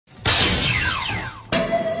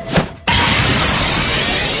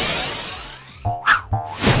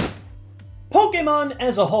Pokemon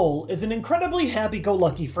as a whole is an incredibly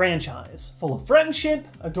happy-go-lucky franchise, full of friendship,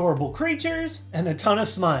 adorable creatures, and a ton of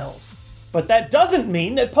smiles. But that doesn't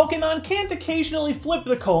mean that Pokemon can't occasionally flip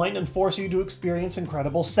the coin and force you to experience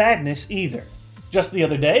incredible sadness either. Just the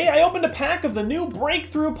other day, I opened a pack of the new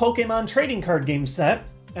Breakthrough Pokemon trading card game set,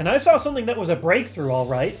 and I saw something that was a breakthrough,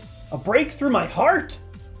 alright. A break through my heart!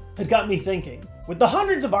 It got me thinking. With the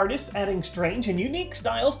hundreds of artists adding strange and unique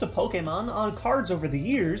styles to Pokemon on cards over the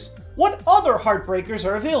years, what other heartbreakers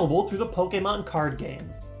are available through the Pokemon card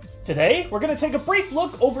game? Today, we're going to take a brief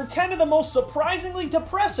look over 10 of the most surprisingly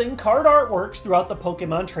depressing card artworks throughout the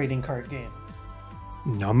Pokemon trading card game.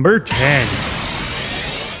 Number 10.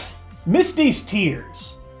 Misty's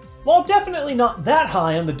Tears. While definitely not that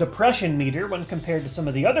high on the depression meter when compared to some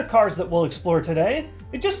of the other cards that we'll explore today,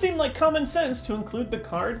 it just seemed like common sense to include the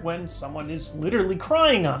card when someone is literally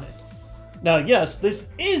crying on it. Now yes,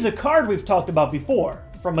 this is a card we've talked about before,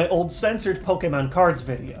 from my old censored Pokemon cards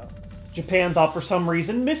video. Japan thought for some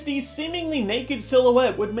reason Misty's seemingly naked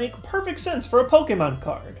silhouette would make perfect sense for a Pokemon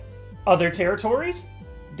card. Other territories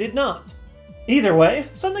did not. Either way,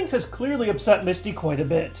 something has clearly upset Misty quite a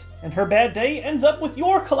bit, and her bad day ends up with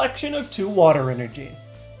your collection of 2 water energy.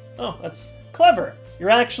 Oh, that's clever.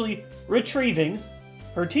 You're actually retrieving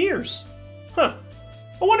her tears. Huh.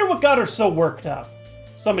 I wonder what got her so worked up.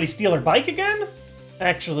 Somebody steal her bike again?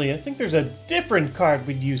 Actually, I think there's a different card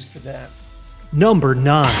we'd use for that. Number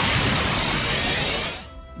 9.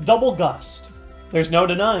 Double Gust. There's no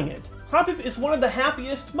denying it. Hoppip is one of the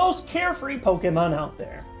happiest, most carefree Pokemon out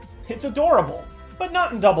there. It's adorable, but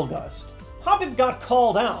not in Double Gust. Hoppip got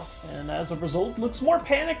called out, and as a result looks more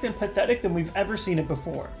panicked and pathetic than we've ever seen it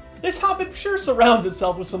before. This Hoppip sure surrounds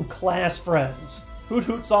itself with some class friends. Hoot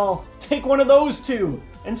Hoot's all, take one of those two,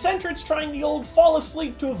 and Centrit's trying the old fall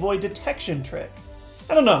asleep to avoid detection trick.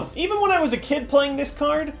 I don't know, even when I was a kid playing this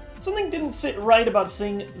card, something didn't sit right about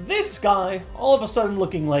seeing this guy all of a sudden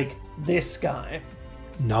looking like this guy.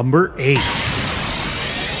 Number 8.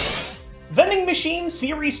 Vending Machine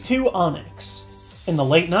Series 2 Onyx. In the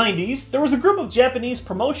late 90s, there was a group of Japanese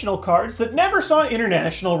promotional cards that never saw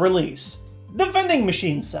international release. The vending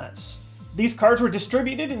machine sets. These cards were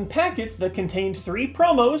distributed in packets that contained 3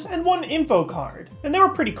 promos and 1 info card, and they were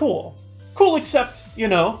pretty cool. Cool except, you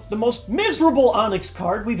know, the most miserable Onyx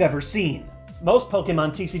card we've ever seen. Most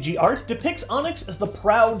Pokemon TCG art depicts Onyx as the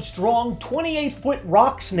proud, strong, 28-foot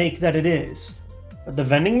rock snake that it is. But the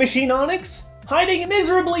vending machine Onyx? Hiding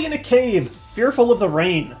miserably in a cave, fearful of the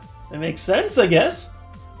rain. That makes sense, I guess.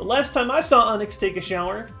 The last time I saw Onyx take a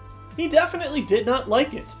shower, he definitely did not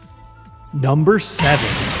like it. Number 7.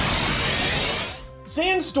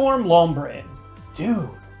 Sandstorm Lombre. Dude,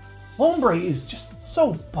 Lombre is just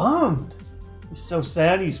so bummed. He's so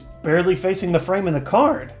sad he's barely facing the frame of the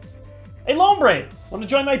card. Hey Lombre, want to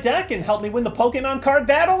join my deck and help me win the Pokemon card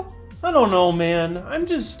battle? I don't know, man. I'm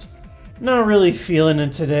just not really feeling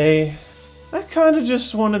it today. I kinda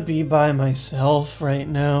just want to be by myself right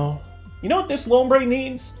now. You know what this Lombre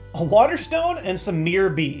needs? A Water Stone and some Mirror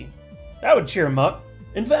B. That would cheer him up.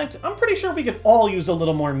 In fact, I'm pretty sure we could all use a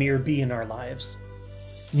little more Mirror B in our lives.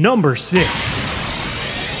 Number 6.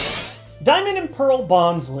 Diamond and Pearl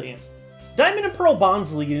Bonsly. Diamond and Pearl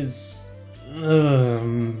Bonsly is...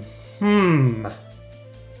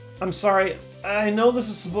 I'm sorry, I know this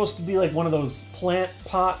is supposed to be like one of those plant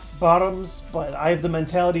pot bottoms, but I have the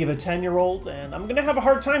mentality of a 10-year-old, and I'm gonna have a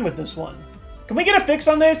hard time with this one. Can we get a fix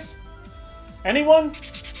on this? Anyone?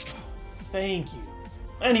 Thank you.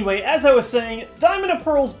 Anyway, as I was saying, Diamond and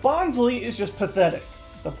Pearl's Bonsly is just pathetic.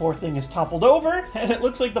 The poor thing is toppled over, and it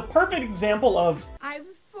looks like the perfect example of I've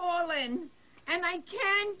fallen, and I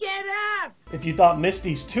can't get up! If you thought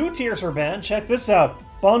Misty's 2 tears were bad, check this out.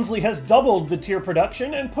 Bonsly has doubled the tear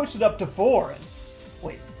production and pushed it up to 4. And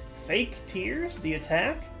wait, fake tears? The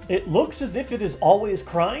attack? It looks as if it is always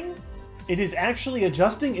crying? It is actually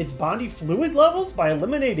adjusting its body fluid levels by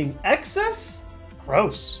eliminating excess?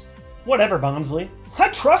 Gross. Whatever, Bonsly. I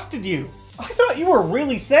trusted you! I thought you were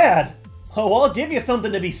really sad! Oh, I'll give you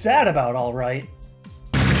something to be sad about, alright.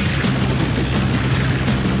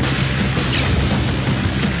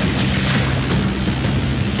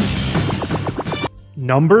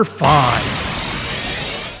 Number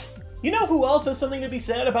 5. You know who else has something to be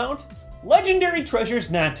sad about? Legendary Treasures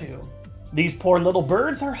Natu. These poor little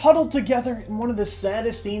birds are huddled together in one of the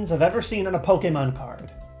saddest scenes I've ever seen on a Pokemon card.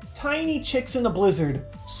 Tiny chicks in a blizzard,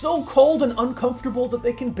 so cold and uncomfortable that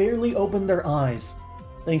they can barely open their eyes.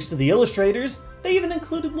 Thanks to the illustrators, they even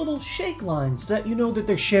included little shake lines so that you know that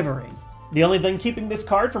they're shivering. The only thing keeping this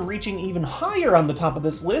card from reaching even higher on the top of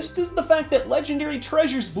this list is the fact that Legendary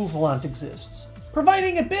Treasures Bouffalant exists,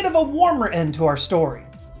 providing a bit of a warmer end to our story.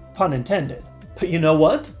 Pun intended. But you know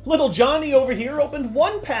what? Little Johnny over here opened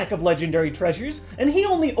one pack of legendary treasures, and he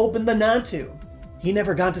only opened the Natu. He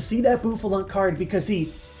never got to see that Bouffalant card because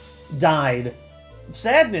he died of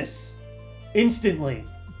sadness. Instantly.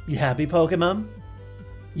 You happy, Pokemon?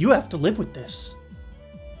 You have to live with this.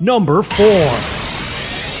 Number 4.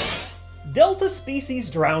 Delta Species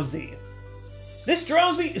Drowsy. This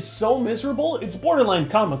Drowsy is so miserable, it's borderline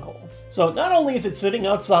comical. So not only is it sitting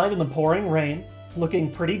outside in the pouring rain, looking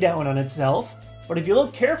pretty down on itself, but if you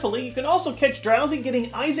look carefully, you can also catch Drowsy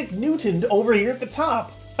getting Isaac Newton'd over here at the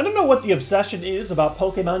top. I don't know what the obsession is about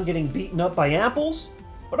Pokemon getting beaten up by apples,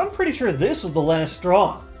 but I'm pretty sure this was the last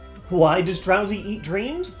straw. Why does Drowsy eat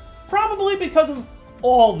dreams? Probably because of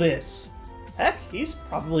all this. Heck, he's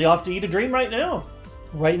probably off to eat a dream right now.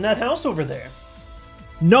 Right in that house over there.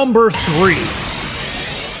 Number 3.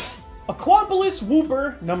 Aquapolis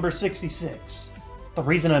Wooper number 66. The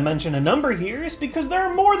reason I mention a number here is because there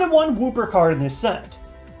are more than one Wooper card in this set.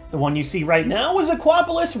 The one you see right now is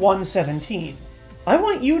Aquapolis 117. I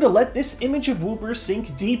want you to let this image of Wooper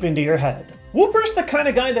sink deep into your head. Wooper's the kind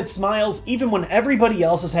of guy that smiles even when everybody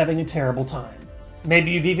else is having a terrible time.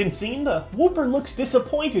 Maybe you've even seen the Wooper looks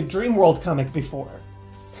disappointed Dreamworld comic before.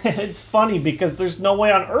 It's funny because there's no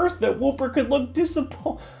way on earth that Wooper could look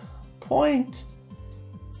disappointed.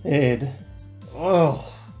 Ugh.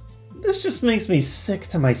 This just makes me sick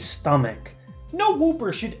to my stomach. No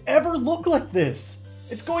Wooper should ever look like this.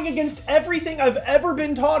 It's going against everything I've ever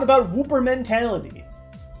been taught about Wooper mentality.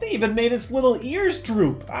 They even made its little ears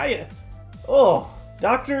droop.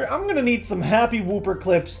 Doctor, I'm gonna need some happy Wooper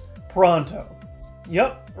clips pronto.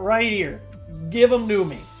 Yep, right here. Give them to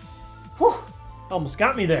me. Whew, almost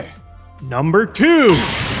got me there. Number 2.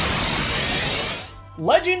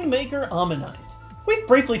 Legend Maker Ammonite. We've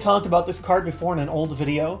briefly talked about this card before in an old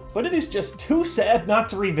video, but it is just too sad not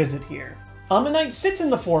to revisit here. Ammonite sits in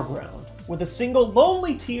the foreground, with a single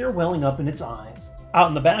lonely tear welling up in its eye. Out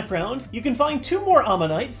in the background, you can find 2 more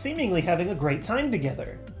Ammonites seemingly having a great time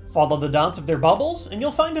together. Follow the dots of their bubbles, and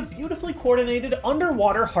you'll find a beautifully coordinated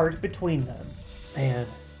underwater heart between them. Man,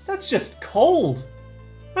 that's just cold.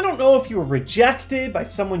 I don't know if you were rejected by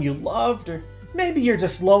someone you loved, or maybe you're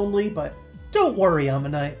just lonely, but don't worry,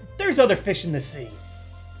 Ammonite. There's other fish in the sea.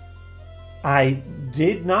 I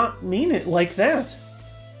did not mean it like that.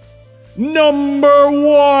 Number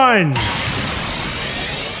 1.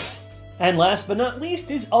 And last but not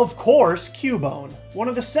least is, of course, Cubone, one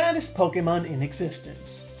of the saddest Pokemon in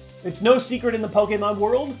existence. It's no secret in the Pokemon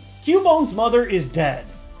world, Cubone's mother is dead.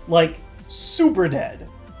 Like, super dead.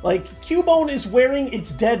 Like, Cubone is wearing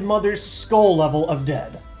its dead mother's skull level of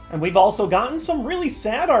dead. And we've also gotten some really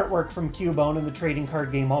sad artwork from Cubone in the trading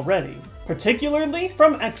card game already, particularly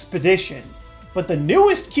from Expedition. But the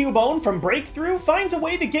newest Cubone from Breakthrough finds a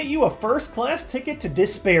way to get you a first-class ticket to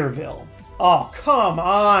Despairville. Oh, come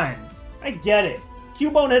on! I get it.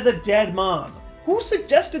 Cubone has a dead mom. Who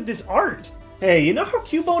suggested this art? Hey, you know how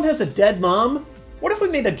Cubone has a dead mom? What if we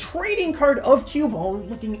made a trading card of Cubone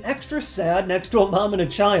looking extra sad next to a mom and a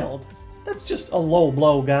child? That's just a low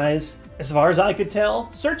blow, guys. As far as I could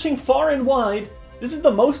tell, searching far and wide, this is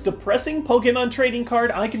the most depressing Pokemon trading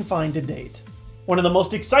card I can find to date. One of the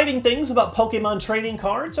most exciting things about Pokemon trading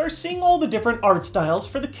cards are seeing all the different art styles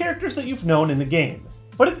for the characters that you've known in the game.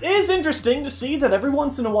 But it is interesting to see that every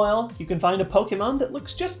once in a while, you can find a Pokemon that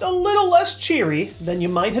looks just a little less cheery than you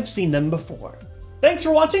might have seen them before. Thanks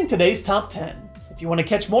for watching today's Top 10. If you want to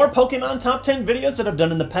catch more Pokemon Top 10 videos that I've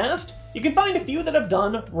done in the past, you can find a few that I've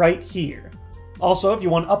done right here. Also, if you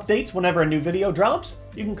want updates whenever a new video drops,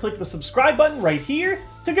 you can click the subscribe button right here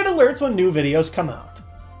to get alerts when new videos come out.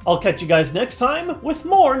 I'll catch you guys next time with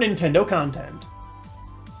more Nintendo content.